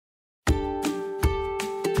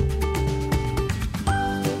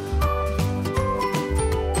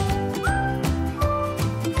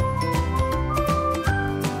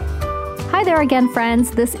Hi there again, friends.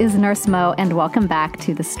 This is Nurse Mo, and welcome back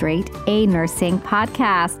to the Straight A Nursing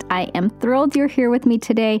Podcast. I am thrilled you're here with me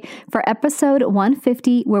today for episode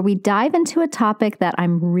 150, where we dive into a topic that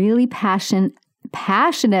I'm really passionate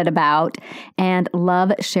about and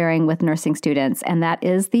love sharing with nursing students, and that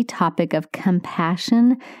is the topic of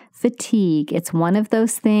compassion fatigue. It's one of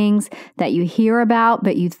those things that you hear about,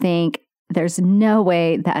 but you think, there's no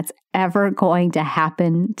way that's ever going to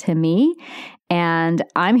happen to me. And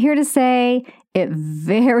I'm here to say it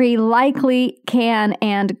very likely can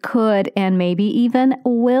and could and maybe even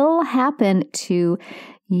will happen to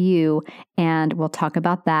you. And we'll talk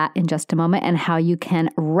about that in just a moment and how you can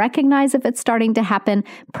recognize if it's starting to happen,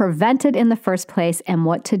 prevent it in the first place, and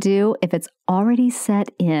what to do if it's already set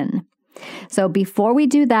in. So before we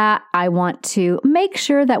do that, I want to make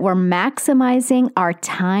sure that we're maximizing our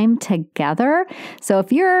time together. So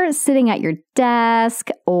if you're sitting at your desk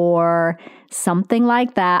or something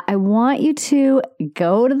like that, I want you to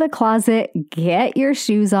go to the closet, get your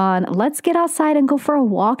shoes on. Let's get outside and go for a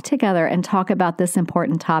walk together and talk about this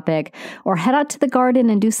important topic, or head out to the garden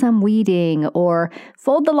and do some weeding, or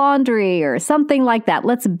fold the laundry or something like that.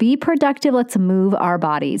 Let's be productive. Let's move our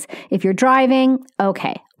bodies. If you're driving,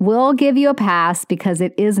 okay, we'll give you a pass because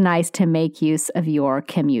it is nice to make use of your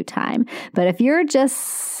commute time. But if you're just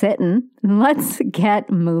sitting, let's get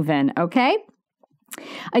moving, okay?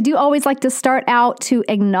 I do always like to start out to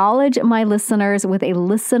acknowledge my listeners with a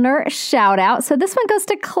listener shout out. So this one goes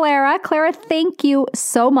to Clara. Clara, thank you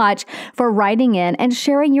so much for writing in and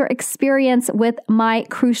sharing your experience with my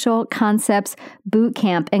Crucial Concepts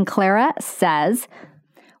Bootcamp. And Clara says,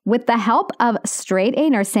 with the help of Straight A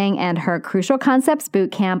Nursing and her Crucial Concepts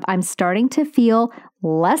Bootcamp, I'm starting to feel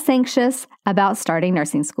less anxious about starting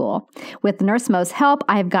nursing school. With Nurse Mo's help,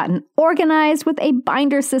 I've gotten organized with a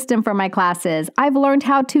binder system for my classes. I've learned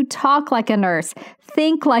how to talk like a nurse,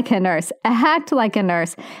 think like a nurse, act like a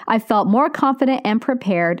nurse. I felt more confident and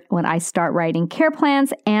prepared when I start writing care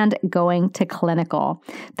plans and going to clinical.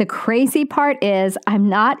 The crazy part is I'm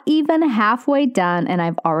not even halfway done and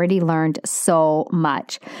I've already learned so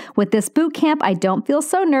much. With this boot camp, I don't feel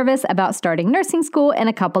so nervous about starting nursing school in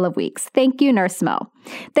a couple of weeks. Thank you, Nurse Mo.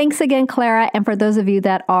 Thanks again, Clara. And for those of you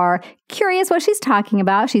that are curious what she's talking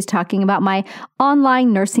about my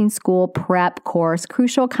online nursing school prep course,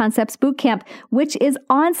 Crucial Concepts Bootcamp, which is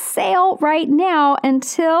on sale right now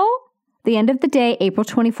until the end of the day, April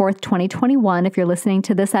 24th, 2021. If you're listening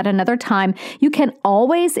to this at another time, you can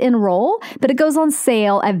always enroll, but it goes on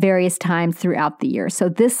sale at various times throughout the year. So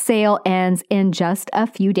this sale ends in just a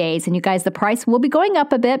few days. And you guys, the price will be going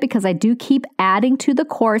up a bit because I do keep adding to the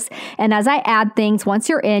course. And as I add things, once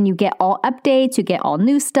you're in, you get all updates, you get all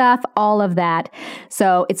new stuff, all of that.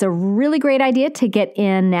 So it's a really great idea to get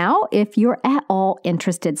in now if you're at all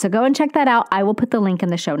interested. So go and check that out. I will put the link in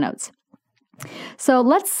the show notes. So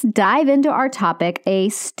let's dive into our topic. A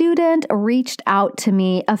student reached out to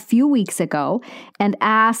me a few weeks ago and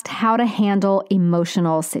asked how to handle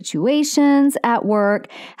emotional situations at work,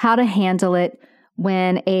 how to handle it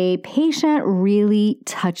when a patient really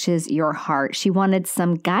touches your heart. She wanted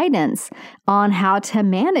some guidance on how to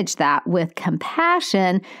manage that with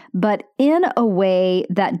compassion, but in a way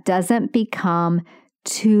that doesn't become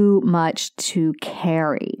too much to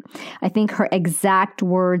carry. I think her exact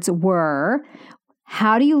words were,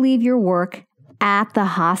 how do you leave your work at the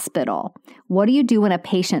hospital? What do you do when a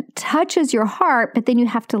patient touches your heart, but then you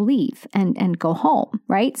have to leave and go home,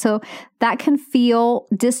 right? So that can feel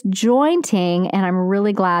disjointing, and I'm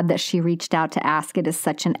really glad that she reached out to ask. It is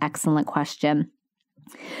such an excellent question.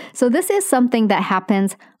 So this is something that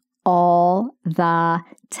happens all the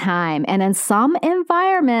time. And in some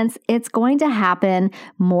environments, it's going to happen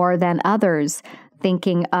more than others.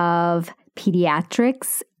 Thinking of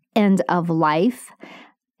pediatrics, end of life,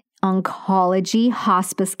 oncology,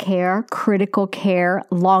 hospice care, critical care,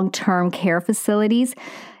 long-term care facilities.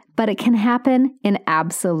 But it can happen in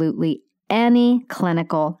absolutely any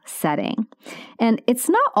clinical setting. And it's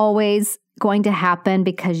not always going to happen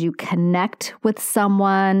because you connect with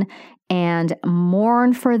someone and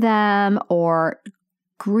mourn for them or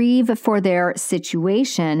grieve for their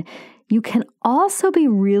situation. You can also be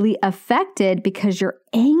really affected because you're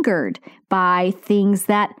angered by things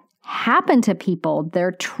that happen to people,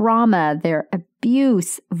 their trauma, their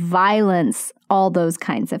abuse, violence, all those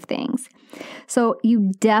kinds of things. So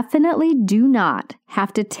you definitely do not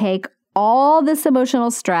have to take all this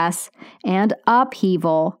emotional stress and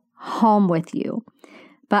upheaval home with you.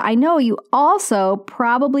 But I know you also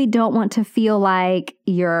probably don't want to feel like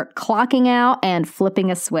you're clocking out and flipping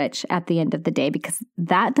a switch at the end of the day, because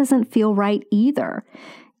that doesn't feel right either.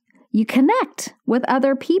 You connect with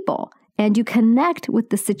other people and you connect with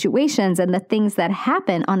the situations and the things that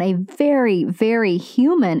happen on a very, very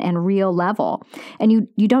human and real level. And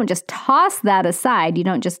you don't just toss that aside. You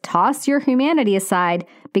don't just toss your humanity aside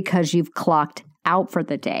because you've clocked out for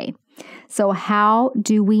the day. So how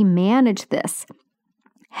do we manage this?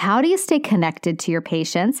 How do you stay connected to your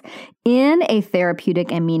patients in a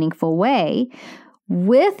therapeutic and meaningful way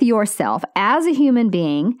with yourself as a human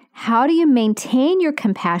being? How do you maintain your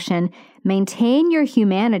compassion, maintain your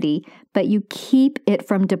humanity, but you keep it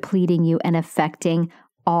from depleting you and affecting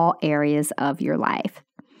all areas of your life?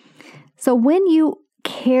 So when you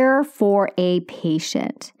care for a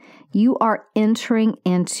patient, you are entering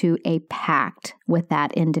into a pact with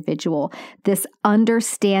that individual, this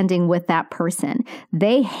understanding with that person.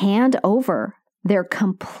 They hand over their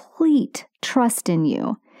complete trust in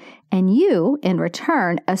you, and you, in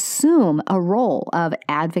return, assume a role of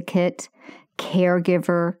advocate,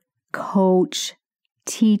 caregiver, coach,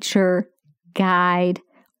 teacher, guide,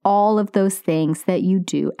 all of those things that you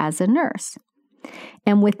do as a nurse.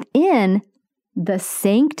 And within the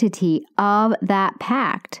sanctity of that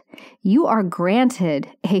pact, you are granted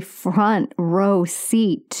a front row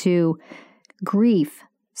seat to grief,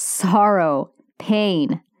 sorrow,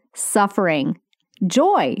 pain, suffering,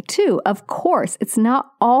 joy too. Of course, it's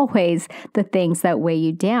not always the things that weigh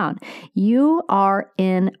you down. You are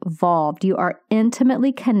involved. You are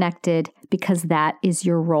intimately connected because that is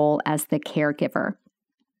your role as the caregiver.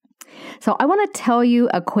 So I want to tell you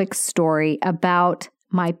a quick story about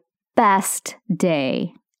my best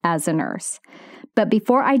day as a nurse. But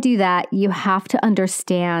before I do that, you have to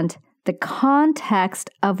understand the context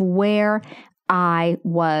of where I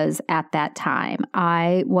was at that time.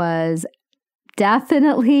 I was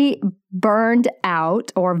definitely burned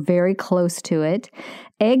out or very close to it,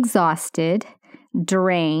 exhausted,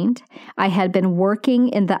 drained. I had been working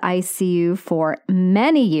in the ICU for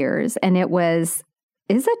many years, and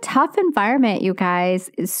it's a tough environment, you guys.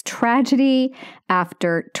 It's tragedy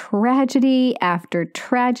after tragedy after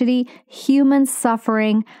tragedy, human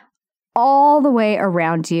suffering all the way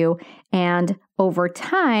around you. And over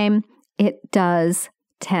time, it does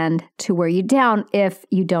tend to wear you down if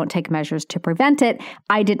you don't take measures to prevent it.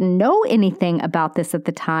 I didn't know anything about this at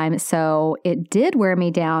the time, so it did wear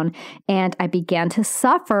me down, and I began to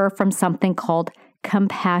suffer from something called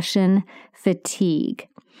compassion fatigue.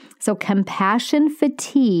 So compassion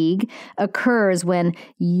fatigue occurs when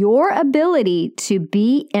your ability to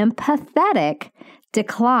be empathetic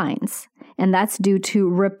declines, and that's due to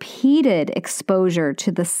repeated exposure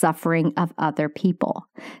to the suffering of other people.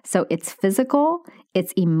 So it's physical,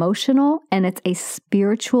 it's emotional, and it's a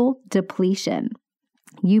spiritual depletion.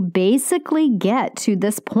 You basically get to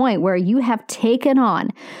this point where you have taken on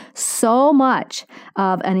so much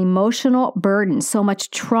of an emotional burden, so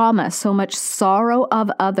much trauma, so much sorrow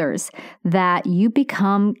of others that you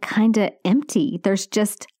become kind of empty. There's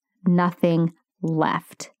just nothing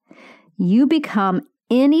left. You become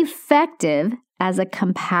ineffective as a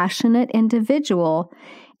compassionate individual,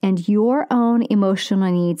 and your own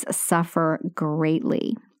emotional needs suffer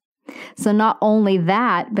greatly. So not only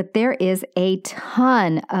that, but there is a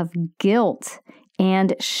ton of guilt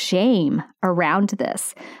and shame around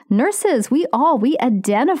this. Nurses, we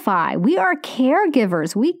identify. We are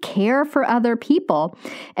caregivers. We care for other people.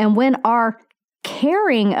 And when our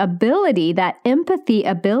caring ability, that empathy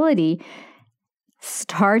ability,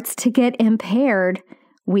 starts to get impaired,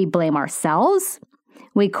 we blame ourselves,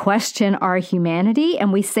 we question our humanity,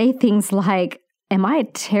 and we say things like, "Am I a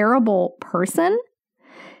terrible person?"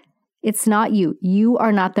 It's not you. You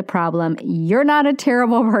are not the problem. You're not a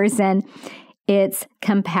terrible person. It's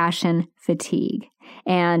compassion fatigue.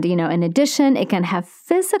 And, in addition, it can have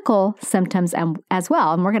physical symptoms as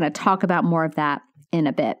well. And we're going to talk about more of that in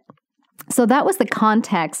a bit. So that was the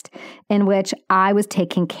context in which I was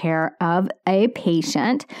taking care of a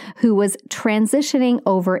patient who was transitioning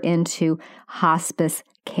over into hospice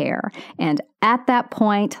care. And at that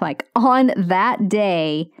point, like on that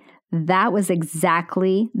day, that was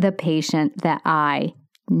exactly the patient that I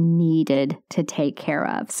needed to take care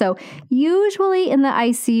of. So usually in the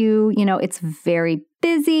ICU, it's very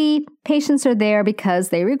busy. Patients are there because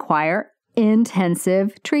they require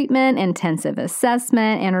intensive treatment, intensive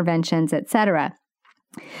assessment, interventions, etc.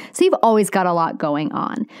 So you've always got a lot going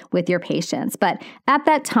on with your patients. But at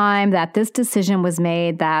that time that this decision was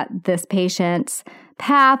made, that this patient's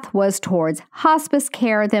path was towards hospice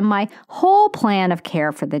care, then my whole plan of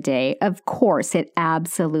care for the day, of course, it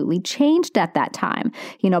absolutely changed at that time.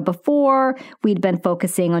 Before we'd been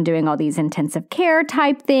focusing on doing all these intensive care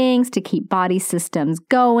type things to keep body systems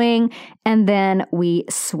going, and then we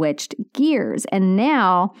switched gears. And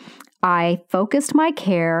now I focused my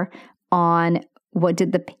care on what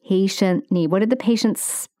did the patient need? What did the patient's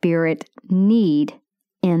spirit need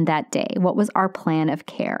in that day? What was our plan of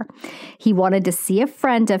care? He wanted to see a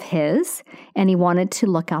friend of his, and he wanted to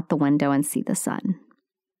look out the window and see the sun.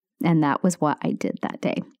 And that was what I did that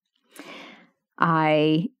day.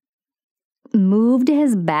 I moved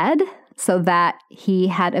his bed so that he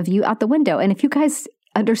had a view out the window. And if you guys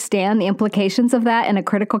understand the implications of that in a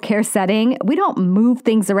critical care setting, we don't move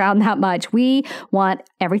things around that much. We want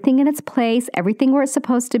everything in its place, everything where it's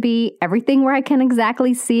supposed to be, everything where I can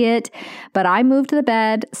exactly see it. But I moved the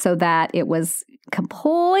bed so that it was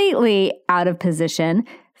completely out of position,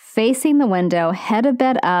 facing the window, head of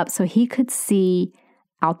bed up, so he could see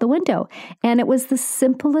out the window. And it was the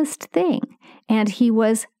simplest thing. And he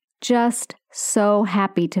was just so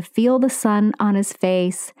happy to feel the sun on his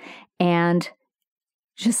face and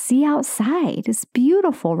just see outside. It's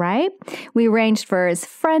beautiful, right? We arranged for his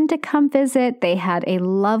friend to come visit. They had a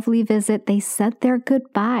lovely visit. They said their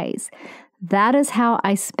goodbyes. That is how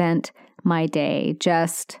I spent my day,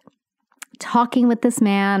 just talking with this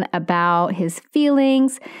man about his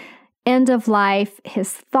feelings, end of life,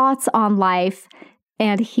 his thoughts on life.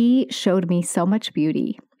 And he showed me so much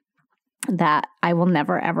beauty that I will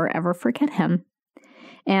never, ever, ever forget him.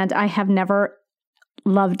 And I have never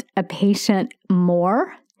loved a patient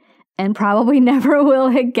more and probably never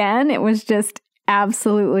will again. It was just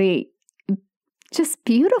absolutely just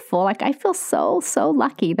beautiful. Like, I feel so, so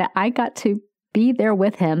lucky that I got to be there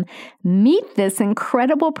with him, meet this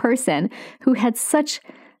incredible person who had such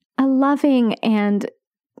a loving and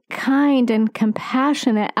kind and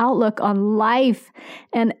compassionate outlook on life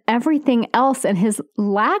and everything else, and his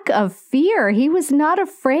lack of fear. He was not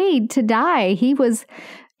afraid to die. He was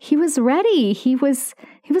ready. He was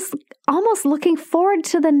almost looking forward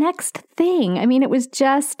to the next thing. I mean, it was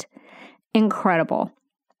just incredible.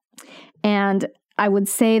 And I would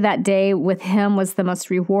say that day with him was the most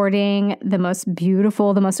rewarding, the most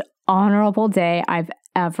beautiful, the most honorable day I've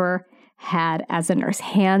ever had as a nurse.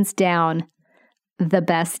 Hands down, the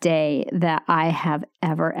best day that I have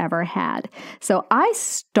ever had. So I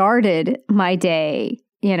started my day,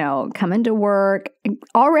 coming to work,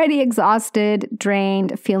 already exhausted,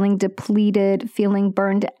 drained, feeling depleted, feeling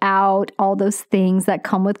burned out, all those things that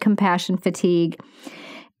come with compassion fatigue.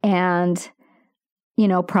 And,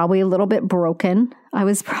 probably a little bit broken. I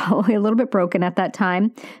was probably a little bit broken at that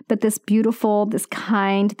time. But this beautiful, this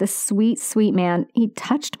kind, this sweet, sweet man, he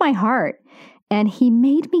touched my heart and he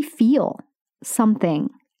made me feel something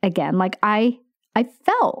again. Like I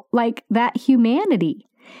felt like that humanity.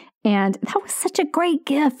 And that was such a great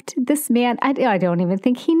gift. This man, I don't even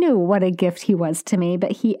think he knew what a gift he was to me,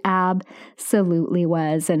 but he absolutely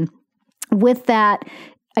was. And with that,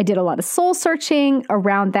 I did a lot of soul searching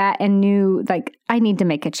around that and knew, like, I need to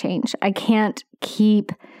make a change. I can't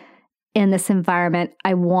keep in this environment.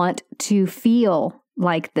 I want to feel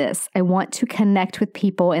like this. I want to connect with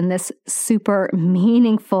people in this super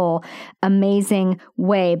meaningful, amazing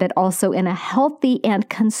way, but also in a healthy and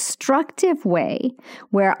constructive way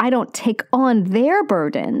where I don't take on their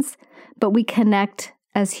burdens, but we connect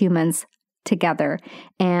as humans together.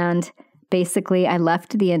 And basically, I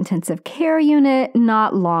left the intensive care unit.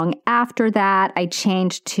 Not long after that, I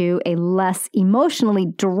changed to a less emotionally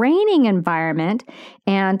draining environment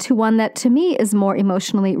and to one that to me is more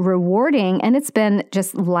emotionally rewarding. And it's been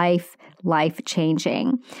just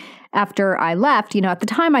life-changing. After I left, at the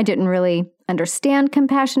time I didn't really understand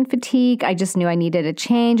compassion fatigue. I just knew I needed a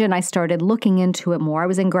change and I started looking into it more. I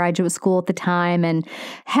was in graduate school at the time and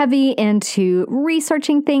heavy into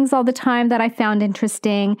researching things all the time that I found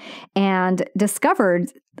interesting and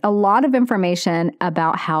discovered a lot of information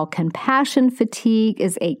about how compassion fatigue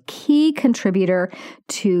is a key contributor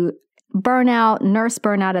to burnout, nurse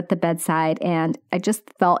burnout at the bedside. And I just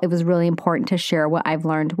felt it was really important to share what I've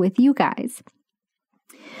learned with you guys.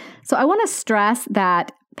 So I want to stress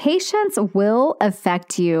that patients will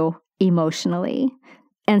affect you emotionally,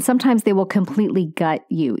 and sometimes they will completely gut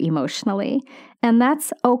you emotionally. And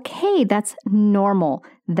that's okay. That's normal.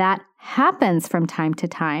 That happens from time to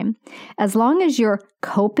time. As long as you're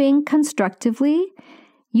coping constructively,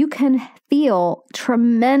 you can feel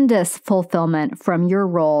tremendous fulfillment from your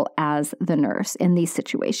role as the nurse in these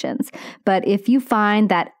situations. But if you find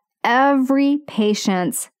that every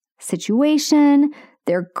patient's situation,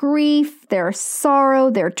 their grief, their sorrow,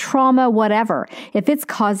 their trauma, whatever, if it's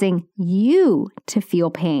causing you to feel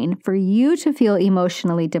pain, for you to feel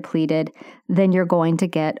emotionally depleted, then you're going to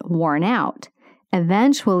get worn out.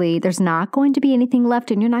 Eventually, there's not going to be anything left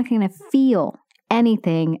and you're not going to feel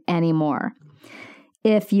anything anymore.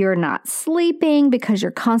 If you're not sleeping because you're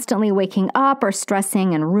constantly waking up or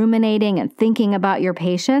stressing and ruminating and thinking about your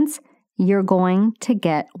patients, you're going to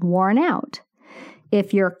get worn out.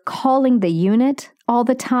 If you're calling the unit all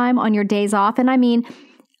the time on your days off, and I mean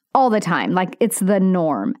all the time, like it's the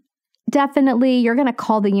norm, definitely you're going to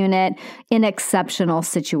call the unit in exceptional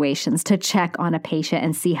situations to check on a patient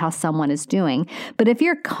and see how someone is doing. But if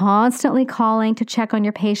you're constantly calling to check on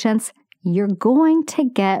your patients, you're going to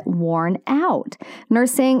get worn out.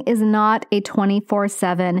 Nursing is not a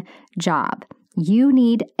 24/7 job. You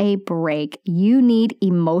need a break. You need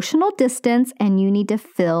emotional distance, and you need to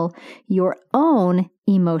fill your own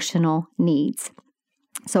emotional needs.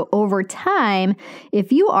 So over time,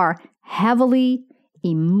 if you are heavily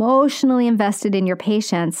emotionally invested in your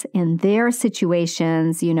patients, in their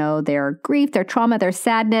situations, their grief, their trauma, their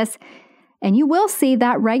sadness, and you will see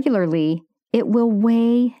that regularly, it will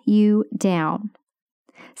weigh you down.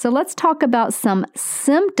 So let's talk about some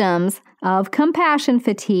symptoms of compassion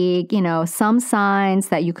fatigue, some signs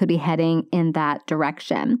that you could be heading in that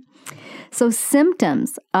direction. So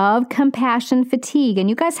symptoms of compassion fatigue, and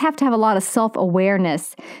you guys have to have a lot of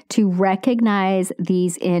self-awareness to recognize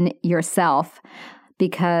these in yourself,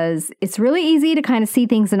 because it's really easy to kind of see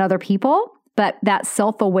things in other people, but that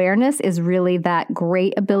self-awareness is really that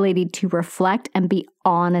great ability to reflect and be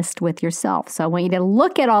honest with yourself. So I want you to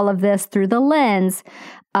look at all of this through the lens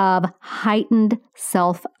of heightened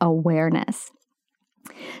self-awareness.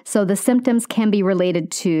 So the symptoms can be related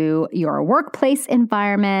to your workplace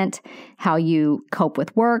environment, how you cope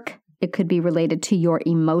with work. It could be related to your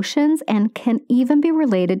emotions and can even be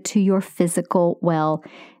related to your physical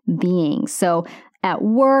well-being. So at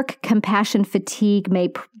work, compassion fatigue may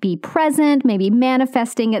be present, maybe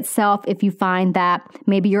manifesting itself if you find that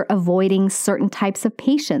maybe you're avoiding certain types of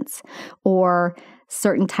patients or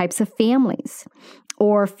certain types of families,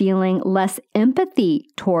 or feeling less empathy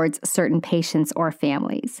towards certain patients or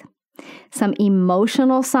families. Some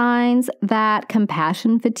emotional signs that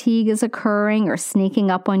compassion fatigue is occurring or sneaking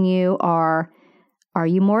up on you are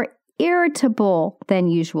you more irritable than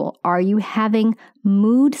usual? Are you having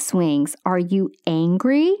mood swings? Are you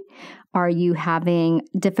angry? Are you having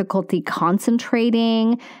difficulty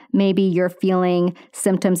concentrating? Maybe you're feeling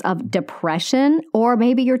symptoms of depression, or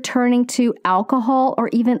maybe you're turning to alcohol or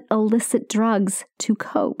even illicit drugs to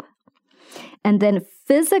cope. And then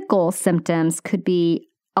physical symptoms could be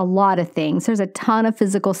a lot of things. There's a ton of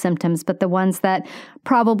physical symptoms, but the ones that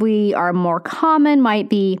probably are more common might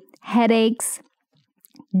be headaches,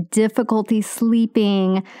 difficulty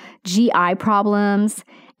sleeping, GI problems,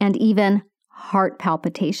 and even heart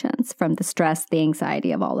palpitations from the stress, the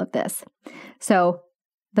anxiety of all of this. So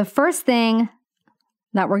the first thing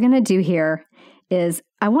that we're going to do here is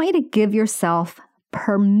I want you to give yourself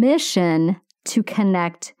permission to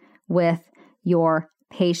connect with your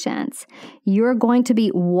patients. You're going to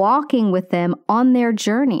be walking with them on their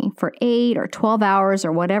journey for 8 or 12 hours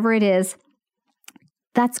or whatever it is.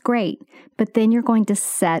 That's great. But then you're going to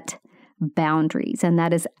set boundaries, and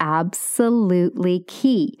that is absolutely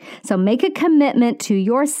key. So make a commitment to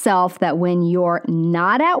yourself that when you're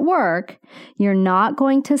not at work, you're not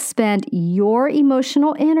going to spend your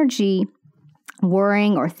emotional energy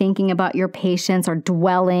worrying or thinking about your patients or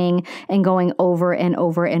dwelling and going over and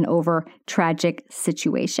over and over tragic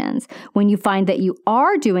situations. When you find that you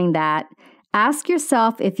are doing that, ask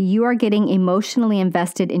yourself if you are getting emotionally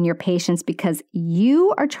invested in your patients because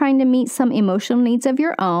you are trying to meet some emotional needs of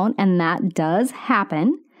your own, and that does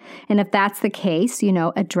happen. And if that's the case,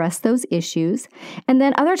 address those issues. And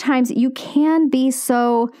then other times you can be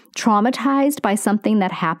so traumatized by something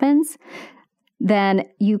that happens, then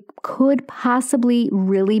you could possibly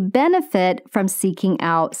really benefit from seeking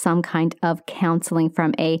out some kind of counseling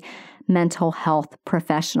from a mental health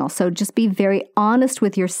professional. So just be very honest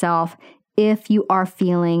with yourself if you are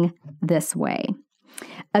feeling this way.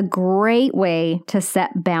 A great way to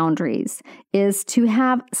set boundaries is to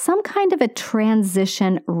have some kind of a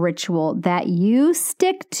transition ritual that you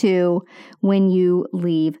stick to when you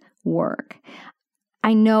leave work.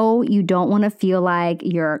 I know you don't want to feel like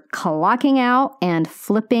you're clocking out and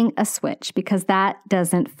flipping a switch because that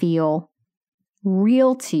doesn't feel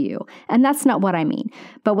real to you. And that's not what I mean.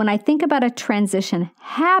 But when I think about a transition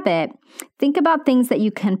habit, think about things that you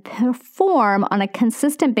can perform on a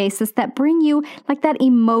consistent basis that bring you like that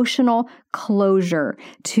emotional closure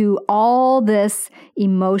to all this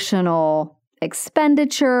emotional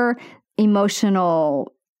expenditure,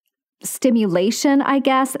 emotional stimulation, I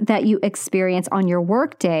guess, that you experience on your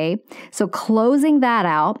workday. So closing that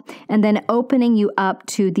out and then opening you up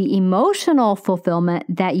to the emotional fulfillment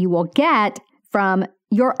that you will get from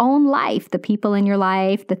your own life, the people in your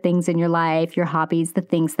life, the things in your life, your hobbies, the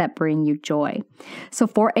things that bring you joy. So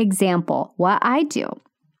for example, what I do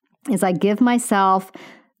is I give myself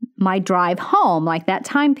my drive home, like that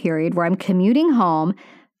time period where I'm commuting home,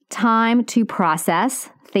 time to process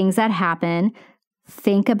things that happen,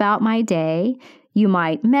 think about my day. You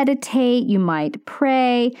might meditate, you might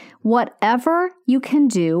pray, whatever you can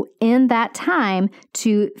do in that time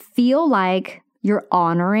to feel like you're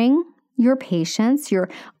honoring your patients, you're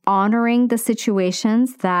honoring the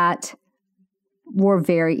situations that were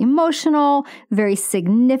very emotional, very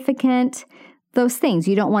significant, those things.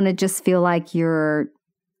 You don't want to just feel like you're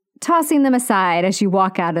tossing them aside as you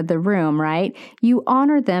walk out of the room, right? You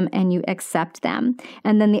honor them and you accept them.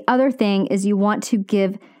 And then the other thing is you want to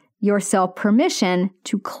give yourself permission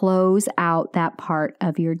to close out that part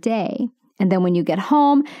of your day. And then when you get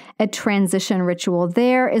home, a transition ritual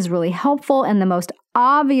there is really helpful. And the most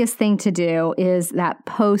obvious thing to do is that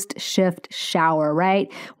post-shift shower,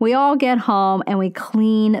 right? We all get home and we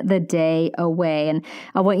clean the day away. And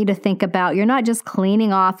I want you to think about, you're not just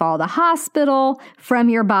cleaning off all the hospital from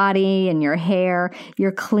your body and your hair,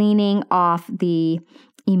 you're cleaning off the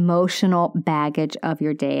emotional baggage of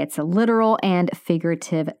your day. It's a literal and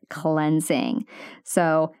figurative cleansing.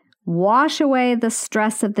 So wash away the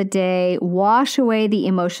stress of the day, wash away the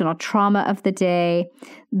emotional trauma of the day.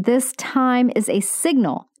 This time is a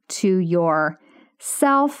signal to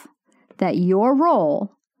yourself that your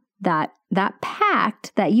role, that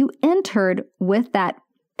pact that you entered with that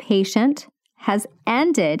patient has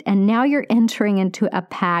ended, and now you're entering into a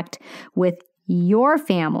pact with your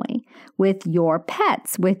family, with your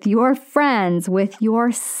pets, with your friends, with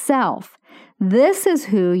yourself. This is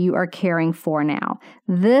who you are caring for now.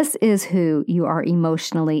 This is who you are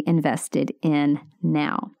emotionally invested in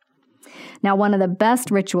now. Now, one of the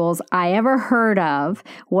best rituals I ever heard of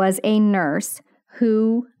was a nurse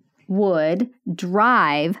who would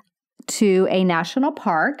drive to a national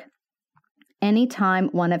park anytime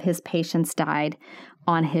one of his patients died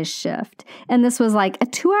on his shift. And this was like a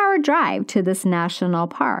 2-hour drive to this national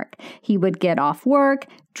park. He would get off work,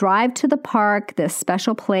 drive to the park, this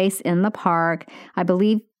special place in the park. I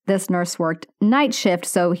believe this nurse worked night shift,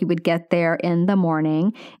 so he would get there in the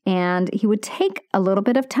morning, and he would take a little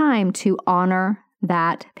bit of time to honor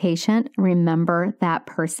that patient, remember that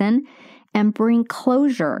person, and bring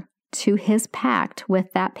closure to his pact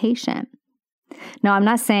with that patient. Now, I'm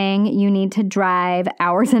not saying you need to drive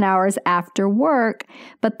hours and hours after work,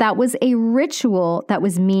 but that was a ritual that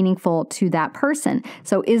was meaningful to that person.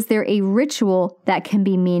 So is there a ritual that can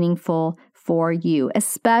be meaningful for you,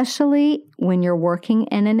 especially when you're working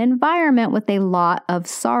in an environment with a lot of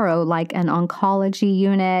sorrow, like an oncology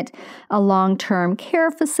unit, a long-term care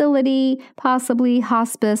facility, possibly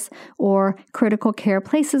hospice, or critical care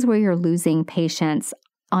places where you're losing patients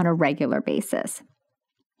on a regular basis?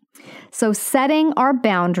 So setting our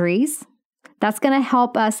boundaries, that's going to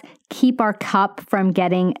help us keep our cup from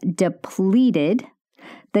getting depleted.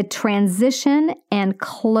 The transition and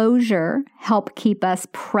closure help keep us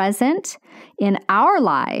present in our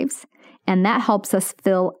lives, and that helps us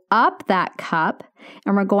fill up that cup.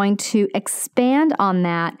 And we're going to expand on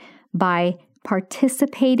that by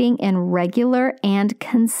participating in regular and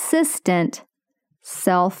consistent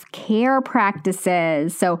self-care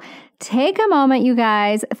practices. So take a moment, you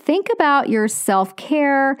guys, think about your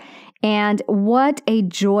self-care and what a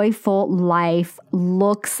joyful life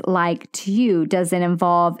looks like to you. Does it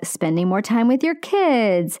involve spending more time with your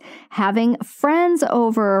kids, having friends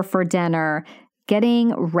over for dinner,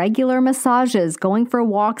 getting regular massages, going for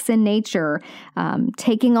walks in nature,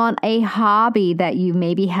 taking on a hobby that you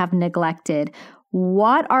maybe have neglected?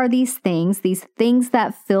 What are these things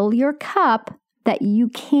that fill your cup that you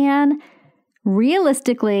can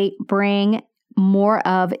realistically bring more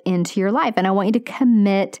of into your life? And I want you to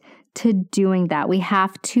commit to doing that. We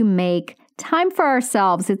have to make time for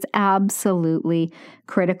ourselves. It's absolutely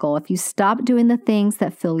critical. If you stop doing the things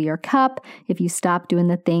that fill your cup, if you stop doing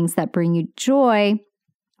the things that bring you joy,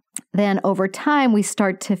 then over time we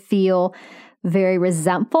start to feel very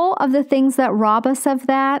resentful of the things that rob us of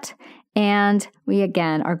that. And we,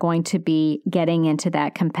 again, are going to be getting into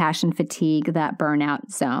that compassion fatigue, that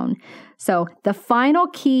burnout zone. So the final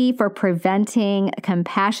key for preventing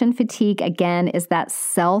compassion fatigue, again, is that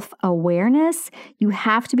self-awareness. You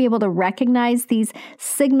have to be able to recognize these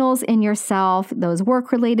signals in yourself, those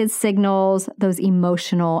work-related signals, those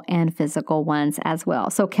emotional and physical ones as well.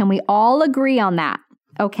 So can we all agree on that?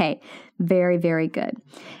 Okay, very, very good.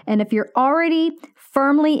 And if you're already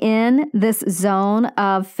firmly in this zone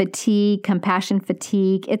of fatigue, compassion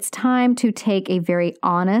fatigue, it's time to take a very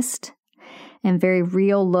honest and very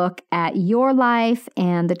real look at your life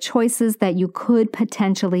and the choices that you could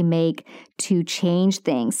potentially make to change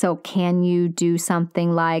things. So can you do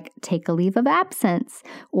something like take a leave of absence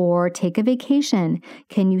or take a vacation?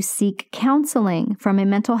 Can you seek counseling from a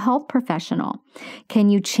mental health professional? Can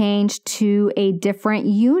you change to a different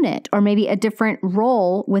unit or maybe a different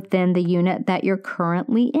role within the unit that you're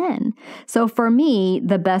currently in? So for me,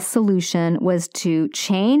 the best solution was to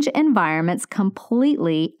change environments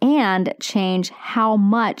completely and change how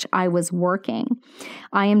much I was working.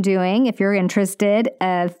 I am doing, if you're interested,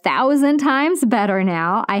 1,000 times better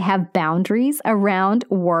now. I have boundaries around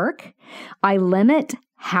work. I limit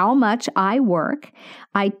how much I work.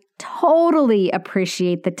 I totally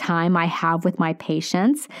appreciate the time I have with my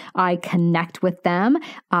patients. I connect with them.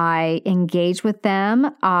 I engage with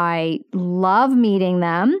them. I love meeting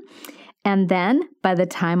them. And then by the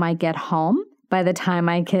time I get home, by the time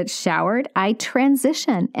I get showered, I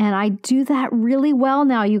transition. And I do that really well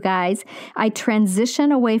now, you guys. I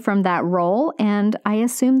transition away from that role and I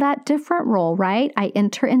assume that different role, right? I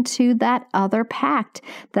enter into that other pact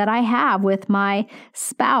that I have with my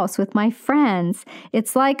spouse, with my friends.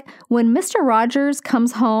 It's like when Mr. Rogers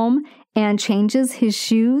comes home and changes his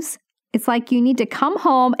shoes, it's like you need to come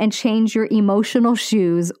home and change your emotional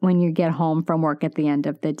shoes when you get home from work at the end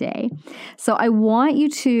of the day. So I want you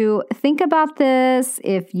to think about this.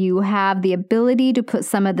 If you have the ability to put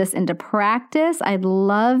some of this into practice, I'd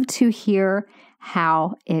love to hear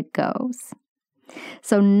how it goes.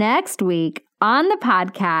 So next week on the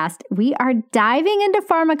podcast, we are diving into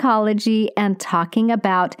pharmacology and talking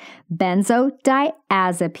about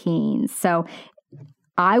benzodiazepines. So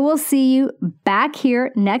I will see you back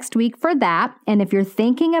here next week for that. And if you're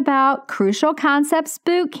thinking about Crucial Concepts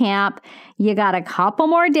Bootcamp, you got a couple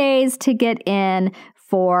more days to get in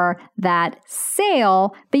for that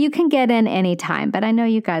sale, but you can get in anytime. But I know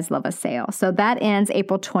you guys love a sale. So that ends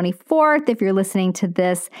April 24th if you're listening to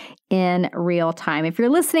this in real time. If you're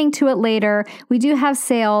listening to it later, we do have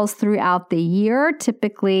sales throughout the year.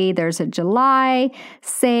 Typically, there's a July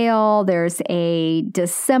sale, there's a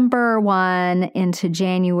December one into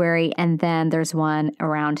January, and then there's one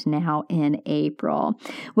around now in April.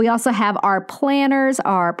 We also have our planners,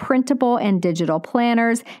 our printable and digital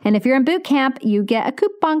planners. And if you're in boot camp, you get a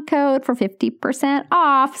coupon code for 50%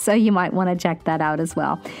 off. So you might want to check that out as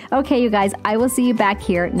well. Okay, you guys, I will see you back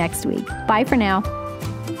here next week. Bye for now.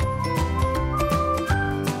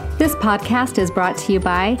 This podcast is brought to you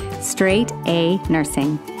by Straight A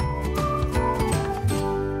Nursing.